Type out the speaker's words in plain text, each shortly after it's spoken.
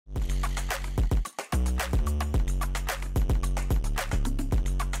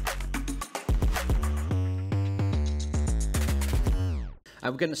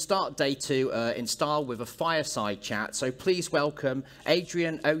And we're going to start day 2 in style with a fireside chat. So please welcome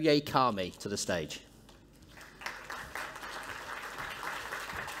Adrian Oyekanmi to the stage.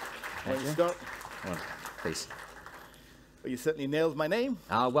 Thank you, Scott. Well, please. Well, you certainly nailed my name.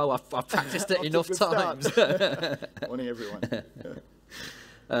 Well, I've practiced it enough times. Morning, everyone.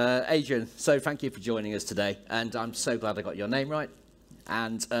 Adrian, so thank you for joining us today, and I'm so glad I got your name right.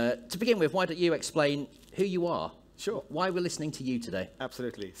 And to begin with, why don't you explain who you are? Sure. Why we're listening to you today?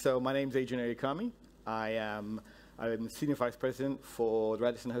 Absolutely. So my name's Adrian Oyekanmi. I'm Senior Vice President for the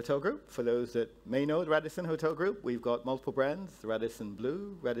Radisson Hotel Group. For those that may know the Radisson Hotel Group, we've got multiple brands, the Radisson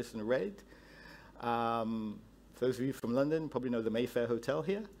Blue, Radisson Red. For those of you from London, probably know the Mayfair Hotel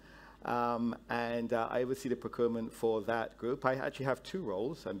here. And I oversee the procurement for that group. I actually have 2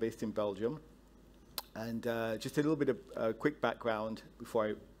 roles. I'm based in Belgium. And just a little bit of quick background before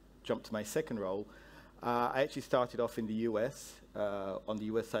I jump to my second role. I actually started off in the US, on the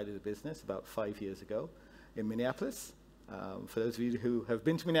US side of the business about 5 years ago in Minneapolis. For those of you who have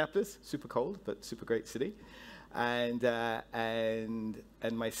been to Minneapolis, super cold, but super great city. And my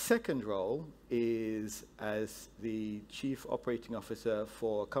second role is as the Chief Operating Officer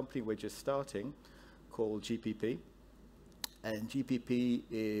for a company we're just starting called GPP. And GPP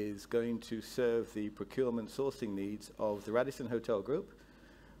is going to serve the procurement sourcing needs of the Radisson Hotel Group,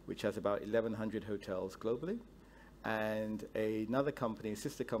 which has about 1,100 hotels globally, and another company, a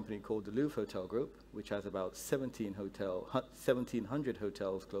sister company called the Louvre Hotel Group, which has about 1,700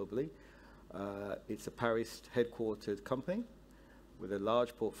 hotels globally. It's a Paris headquartered company with a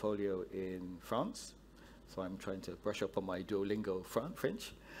large portfolio in France. So I'm trying to brush up on my Duolingo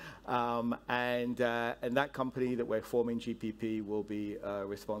French. And that company that we're forming, GPP, will be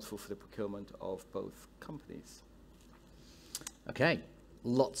responsible for the procurement of both companies. Okay.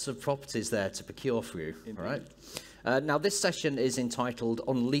 Lots of properties there to procure for you. Indeed. All right. Now, this session is entitled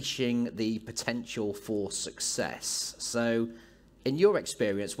Unleashing the Potential for Success. So, in your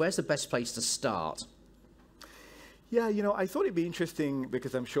experience, where's the best place to start? Yeah, you know, I thought it'd be interesting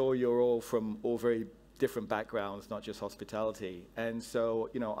because I'm sure you're all from all very different backgrounds, not just hospitality. And so,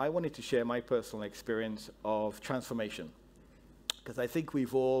 you know, I wanted to share my personal experience of transformation, because I think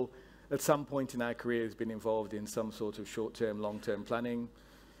we've all, at some point in our careers, been involved in some sort of short-term, long-term planning,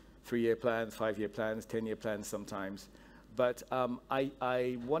 3-year plans, 5-year plans, 10-year plans sometimes. But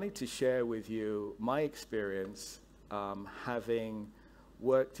I wanted to share with you my experience having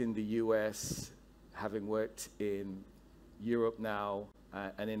worked in the US, having worked in Europe now,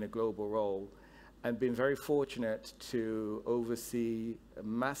 and in a global role, and been very fortunate to oversee a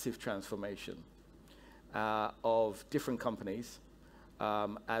massive transformation of different companies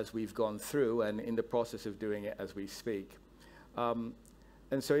as we've gone through, and in the process of doing it as we speak. And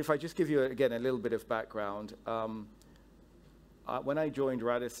so if I just give you, again, a little bit of background, when I joined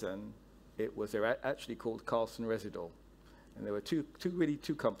Radisson, they're actually called Carlson Residor. And there were two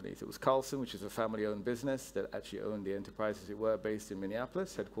companies. It was Carlson, which is a family-owned business that actually owned the enterprise, as it were, based in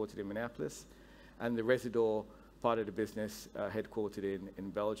Minneapolis, headquartered in Minneapolis, and the Residor part of the business headquartered in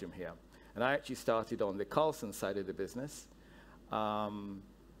Belgium here. And I actually started on the Carlson side of the business,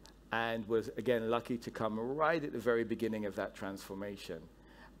 and was, again, lucky to come right at the very beginning of that transformation,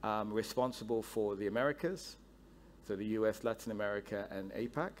 responsible for the Americas, so the US, Latin America, and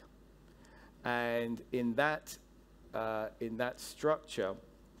APAC. And in that structure,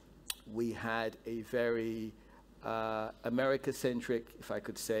 we had a very America-centric, if I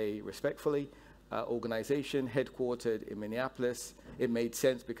could say respectfully, organization headquartered in Minneapolis. It made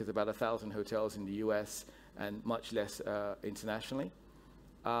sense because about 1,000 hotels in the US and much less internationally.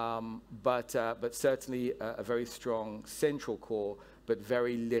 But certainly a very strong central core, but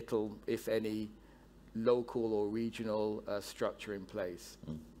very little, if any, local or regional structure in place.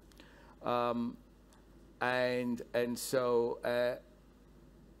 And so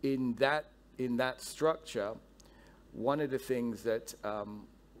in that structure, one of the things that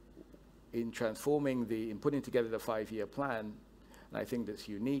in putting together the 5-year plan, and I think that's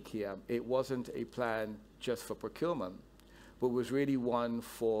unique here, it wasn't a plan just for procurement, but was really one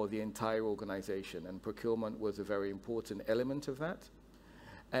for the entire organization, and procurement was a very important element of that.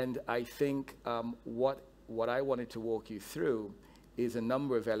 And I think what I wanted to walk you through is a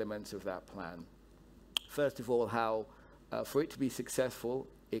number of elements of that plan. First of all, how for it to be successful,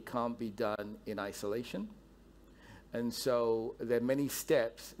 it can't be done in isolation. And so there are many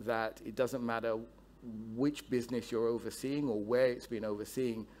steps that it doesn't matter which business you're overseeing or where it's been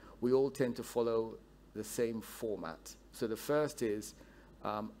overseeing, we all tend to follow the same format. So the first is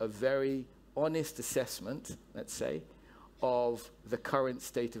a very honest assessment, let's say, of the current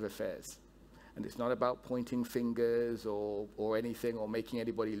state of affairs. And it's not about pointing fingers or anything or making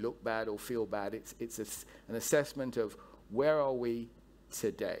anybody look bad or feel bad. It's an assessment of where are we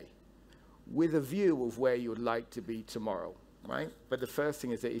today with a view of where you would like to be tomorrow, right? But the first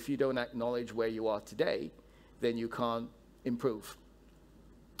thing is that if you don't acknowledge where you are today, then you can't improve.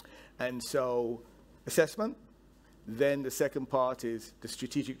 And so assessment, then the second part is the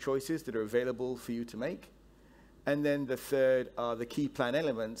strategic choices that are available for you to make. And then the third are the key plan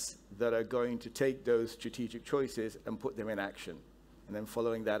elements that are going to take those strategic choices and put them in action. And then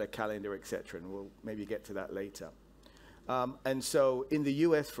following that, a calendar, et cetera. And we'll maybe get to that later. And so in the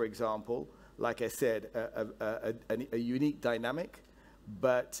US, for example, like I said, a unique dynamic,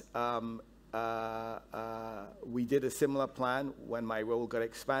 but we did a similar plan when my role got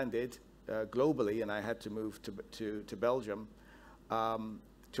expanded globally, and I had to move to Belgium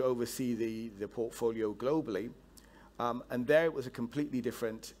to oversee the portfolio globally. And there it was a completely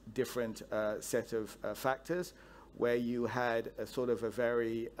different set of factors, where you had a sort of a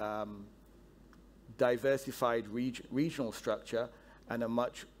very diversified regional structure and a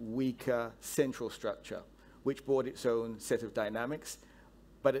much weaker central structure, which brought its own set of dynamics.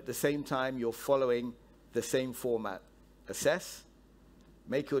 But at the same time, you're following the same format: assess,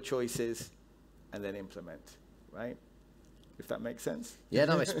 make your choices, and then implement, right? If that makes sense? Yeah,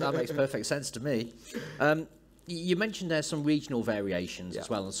 that makes perfect sense to me. You mentioned there's some regional variations as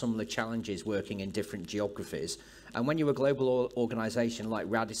well, and some of the challenges working in different geographies. And when you're a global organisation like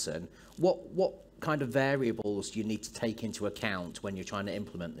Radisson, what kind of variables do you need to take into account when you're trying to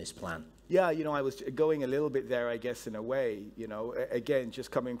implement this plan? Yeah, I was going a little bit there, I guess, in a way. Again,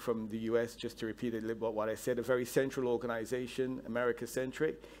 just coming from the US, just to repeat a little bit what I said, a very central organization,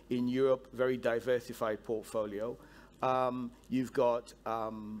 America-centric. In Europe, very diversified portfolio. You've got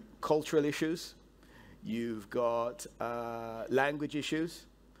cultural issues. You've got language issues.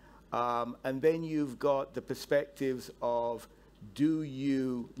 And then you've got the perspectives of, do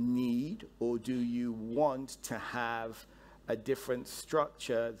you need or do you want to have a different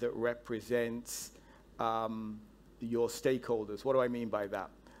structure that represents your stakeholders? What do I mean by that?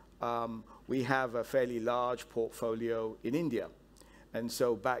 We have a fairly large portfolio in India. And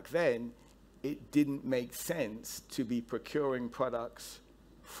so back then, it didn't make sense to be procuring products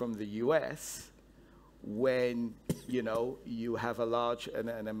from the US when you have a large and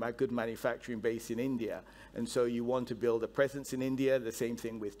a good manufacturing base in India. And so you want to build a presence in India, the same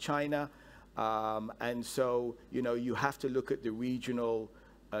thing with China. And so, you have to look at the regional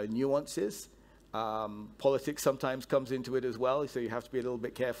nuances. Politics sometimes comes into it as well, so you have to be a little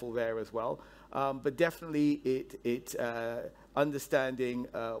bit careful there as well. But definitely understanding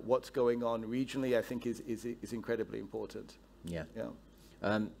what's going on regionally, I think, is incredibly important. Yeah.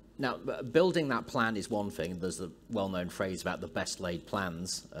 Now, building that plan is one thing. There's the well-known phrase about the best laid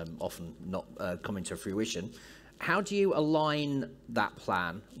plans, often not coming to fruition. How do you align that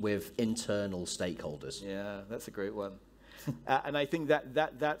plan with internal stakeholders? Yeah, that's a great one. And I think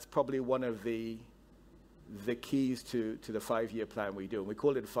that's probably one of the keys to the 5-year plan we do. And we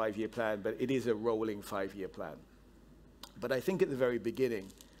call it a 5-year plan, but it is a rolling 5-year plan. But I think at the very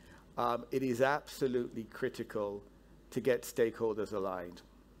beginning, it is absolutely critical to get stakeholders aligned.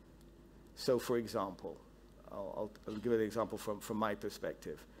 So, for example, I'll give an example from my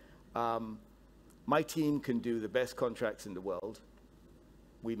perspective. My team can do the best contracts in the world,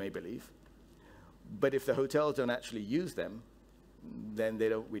 we may believe, but if the hotels don't actually use them, then they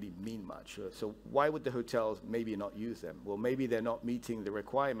don't really mean much. So why would the hotels maybe not use them? Well, maybe they're not meeting the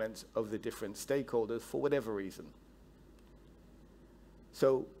requirements of the different stakeholders for whatever reason.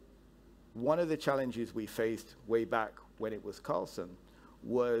 So one of the challenges we faced way back when it was Carlson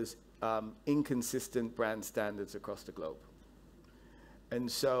was inconsistent brand standards across the globe. And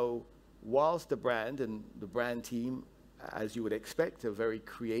so whilst the brand and the brand team, as you would expect, are very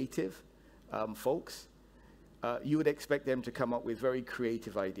creative folks, you would expect them to come up with very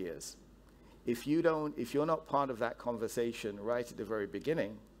creative ideas. If you're not part of that conversation right at the very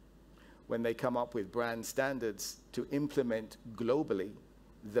beginning, when they come up with brand standards to implement globally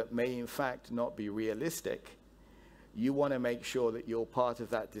that may in fact not be realistic, you want to make sure that you're part of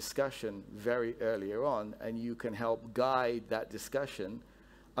that discussion very earlier on, and you can help guide that discussion,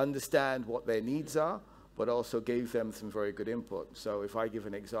 understand what their needs are, but also give them some very good input. So if I give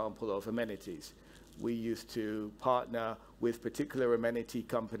an example of amenities, we used to partner with particular amenity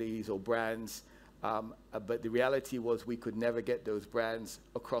companies or brands, but the reality was we could never get those brands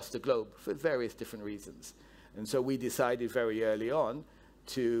across the globe for various different reasons. And so we decided very early on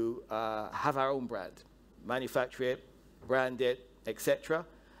to have our own brand, manufacture it, brand it, etc.,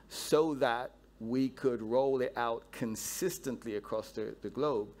 so that we could roll it out consistently across the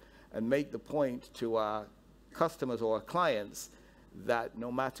globe and make the point to our customers or our clients that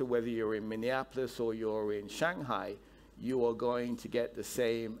no matter whether you're in Minneapolis or you're in Shanghai, you are going to get the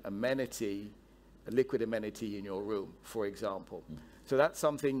same amenity, a liquid amenity in your room, for example. So that's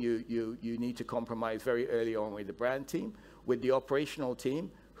something you need to compromise very early on with the brand team, with the operational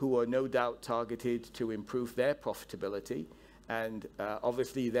team, who are no doubt targeted to improve their profitability. And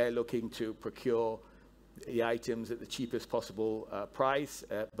obviously they're looking to procure the items at the cheapest possible price,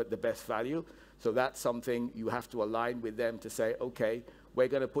 but the best value. So that's something you have to align with them to say, okay, we're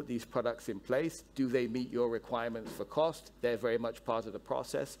going to put these products in place. Do they meet your requirements for cost? They're very much part of the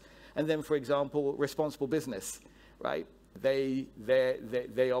process. And then, for example, responsible business, right? They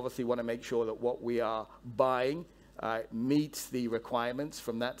obviously want to make sure that what we are buying meets the requirements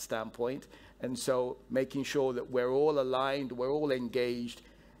from that standpoint. And so making sure that we're all aligned, we're all engaged.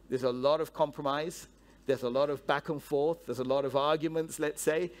 There's a lot of compromise. There's a lot of back and forth. There's a lot of arguments, let's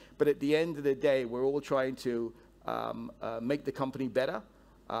say. But at the end of the day, we're all trying to make the company better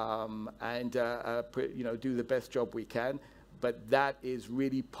and do the best job we can. But that is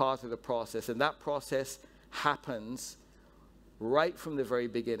really part of the process. And that process happens right from the very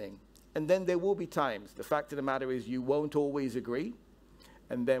beginning. And then there will be times. The fact of the matter is you won't always agree.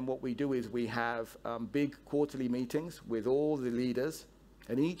 And then what we do is we have big quarterly meetings with all the leaders.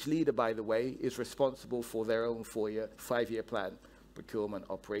 And each leader, by the way, is responsible for their own 5-year plan: procurement,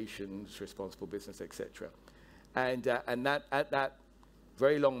 operations, responsible business, etc. And that at that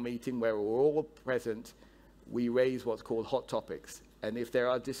very long meeting where we're all present, we raise what's called hot topics. And if there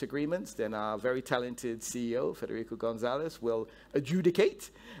are disagreements, then our very talented CEO, Federico Gonzalez, will adjudicate,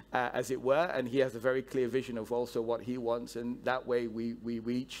 as it were, and he has a very clear vision of also what he wants, and that way we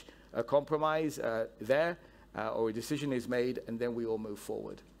reach a compromise there, or a decision is made, and then we all move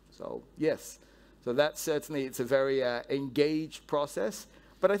forward. So, yes. So that's certainly, it's a very engaged process,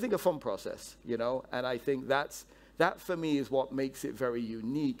 but I think a fun process, you know, and I think that for me is what makes it very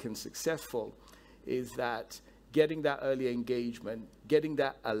unique and successful, is that getting that early engagement, getting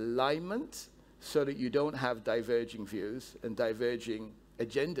that alignment so that you don't have diverging views and diverging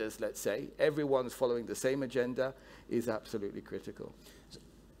agendas, let's say. Everyone's following the same agenda is absolutely critical.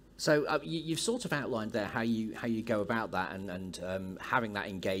 So you've sort of outlined there how you go about that and having that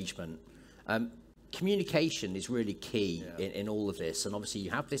engagement. Communication is really key in all of this. And obviously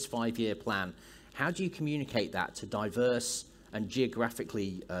you have this 5-year plan. How do you communicate that to diverse and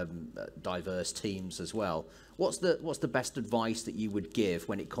geographically diverse teams as well? What's the best advice that you would give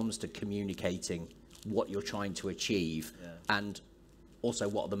when it comes to communicating what you're trying to achieve, and also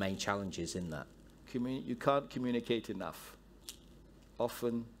what are the main challenges in that? You can't communicate enough.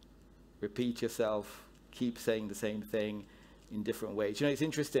 Often repeat yourself, keep saying the same thing in different ways. You know, it's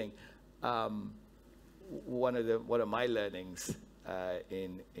interesting. One of my learnings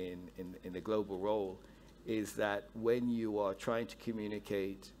in the global role is that when you are trying to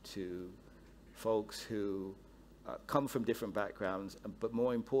communicate to folks who come from different backgrounds, but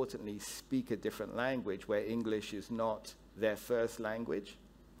more importantly, speak a different language where English is not their first language,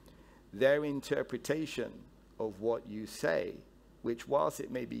 their interpretation of what you say, which whilst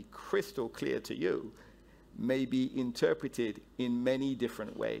it may be crystal clear to you, may be interpreted in many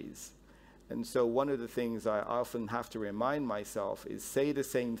different ways. And so one of the things I often have to remind myself is say the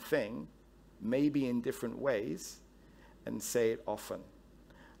same thing, maybe in different ways, and say it often,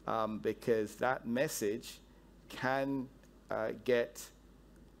 because that message can get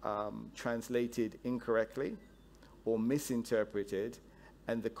translated incorrectly or misinterpreted,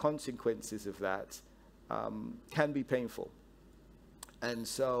 and the consequences of that can be painful. And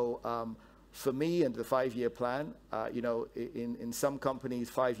so for me and the 5-year plan, you know, in some companies,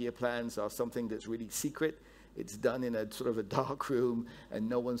 5-year plans are something that's really secret. It's done in a sort of a dark room, and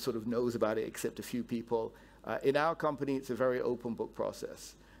no one sort of knows about it except a few people. In our company, it's a very open book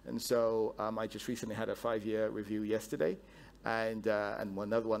process. And so I just recently had a 5-year review yesterday, and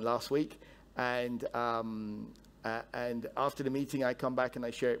another one last week. And after the meeting, I come back and I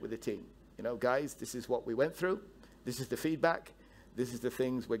share it with the team. You know, guys, this is what we went through. This is the feedback. This is the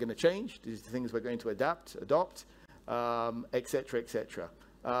things we're going to change. These are the things we're going to adopt, et cetera, et cetera.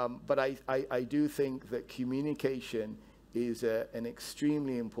 But I do think that communication is an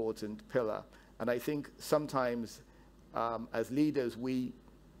extremely important pillar. And I think sometimes as leaders, we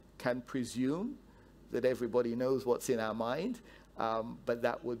can presume that everybody knows what's in our mind, but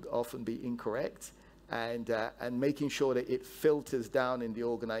that would often be incorrect. And making sure that it filters down in the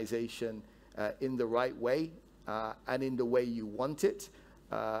organization in the right way and in the way you want it,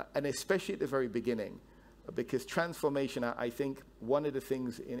 and especially at the very beginning. Because transformation, I think one of the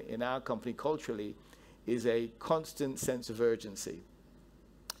things in our company culturally is a constant sense of urgency.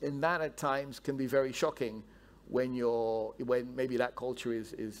 And that at times can be very shocking when maybe that culture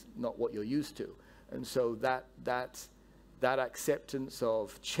is not what you're used to. And so that acceptance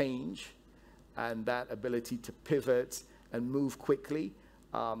of change and that ability to pivot and move quickly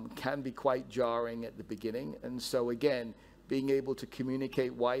can be quite jarring at the beginning. And so again, being able to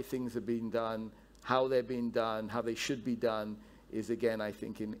communicate why things are being done, how they're being done, how they should be done, is again, I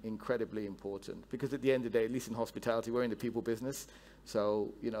think, incredibly important. Because at the end of the day, at least in hospitality, we're in the people business.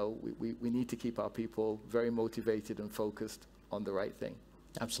 So, you know, we need to keep our people very motivated and focused on the right thing.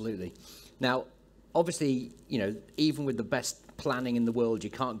 Absolutely. Now, obviously, you know, even with the best planning in the world, you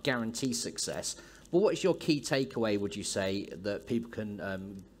can't guarantee success. But what is your key takeaway, would you say, that people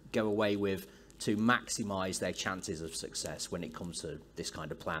can go away with to maximize their chances of success when it comes to this kind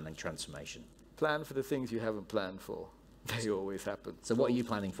of plan and transformation? Plan for the things you haven't planned for. They always happen. So what are you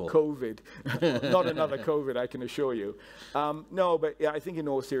planning for? COVID. Not another COVID, I can assure you. No, but yeah, I think in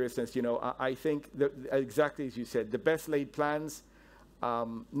all seriousness, you know, I think that exactly as you said, the best laid plans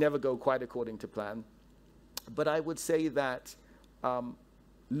never go quite according to plan. But I would say that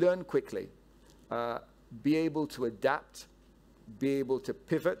learn quickly, be able to adapt, be able to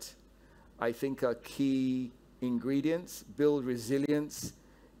pivot, I think are key ingredients, build resilience,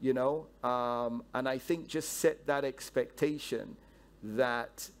 you know, and I think just set that expectation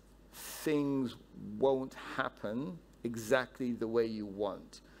that things won't happen exactly the way you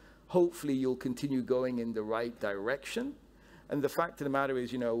want. Hopefully you'll continue going in the right direction. And the fact of the matter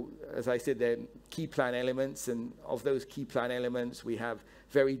is, you know, as I said, there are key plan elements, and of those key plan elements, we have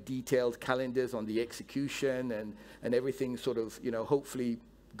very detailed calendars on the execution and everything sort of, you know, hopefully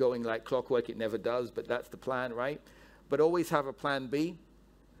going like clockwork. It never does, but that's the plan, right? But always have a plan B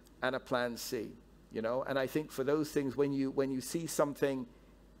and a plan C, you know? And I think for those things, when you see something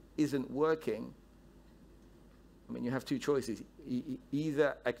isn't working, I mean, you have two choices.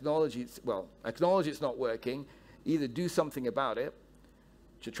 Either acknowledge it's not working, either do something about it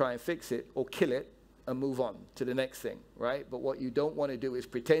to try and fix it, or kill it and move on to the next thing, right? But what you don't want to do is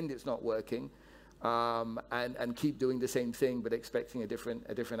pretend it's not working and keep doing the same thing but expecting a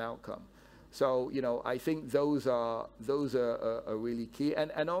different outcome. So, you know, I think those are really key.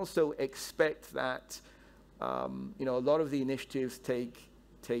 And also expect that, you know, a lot of the initiatives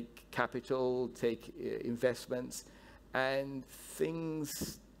take capital, take investments, and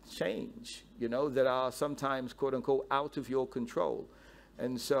things change, you know, that are sometimes, quote unquote, out of your control.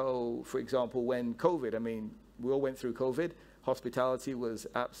 And so, for example, when COVID, I mean, we all went through COVID. Hospitality was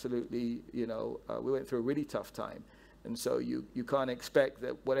absolutely, you know, we went through a really tough time. And so you can't expect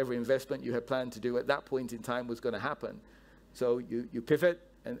that whatever investment you had planned to do at that point in time was going to happen. So you pivot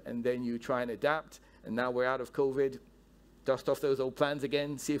and then you try and adapt. And now we're out of COVID, dust off those old plans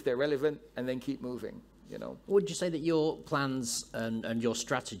again, see if they're relevant, and then keep moving, you know. Would you say that your plans and your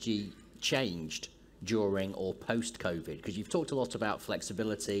strategy changed during or post-COVID? Because you've talked a lot about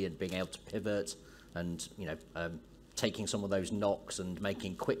flexibility and being able to pivot and, you know, taking some of those knocks and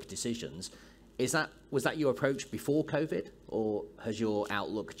making quick decisions. Was that your approach before COVID, or has your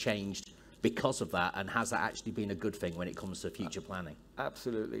outlook changed because of that, and has that actually been a good thing when it comes to future planning?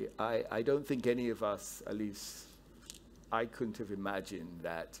 Absolutely. I don't think any of us, at least I couldn't have imagined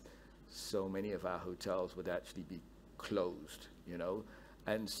that so many of our hotels would actually be closed, you know.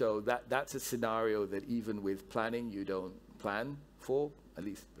 And so that's a scenario that even with planning, you don't plan for, at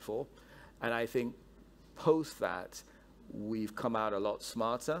least before. And I think post that, we've come out a lot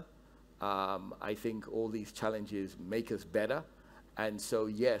smarter. I think all these challenges make us better. And so,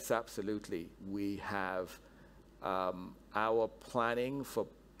 yes, absolutely. We have our planning for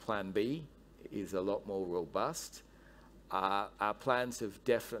Plan B is a lot more robust. Our plans have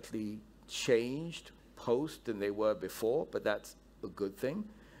definitely changed post than they were before, but that's a good thing.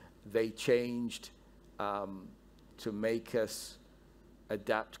 They changed to make us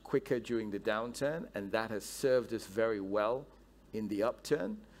adapt quicker during the downturn, and that has served us very well in the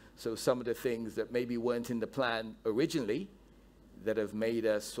upturn. So some of the things that maybe weren't in the plan originally that have made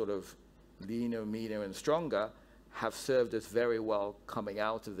us sort of leaner, meaner, and stronger have served us very well coming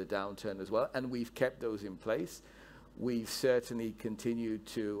out of the downturn as well, and we've kept those in place. We've certainly continued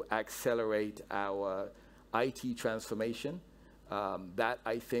to accelerate our IT transformation. That,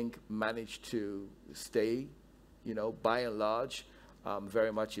 I think, managed to stay, you know, by and large,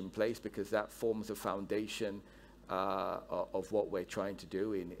 very much in place, because that forms a foundation of what we're trying to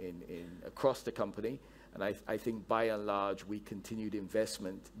do across the company. And I think by and large, we continued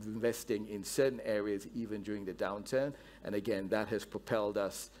investing in certain areas even during the downturn. And again, that has propelled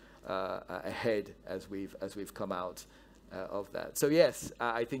us ahead as we've come out of that. So yes,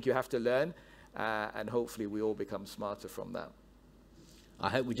 I think you have to learn, and hopefully we all become smarter from that. I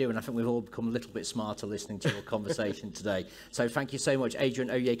hope we do, and I think we've all become a little bit smarter listening to your conversation today. So thank you so much, Adrian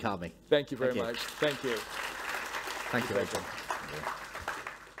Oyekanmi. Thank you very much. Thank you. Thank you, Adrian.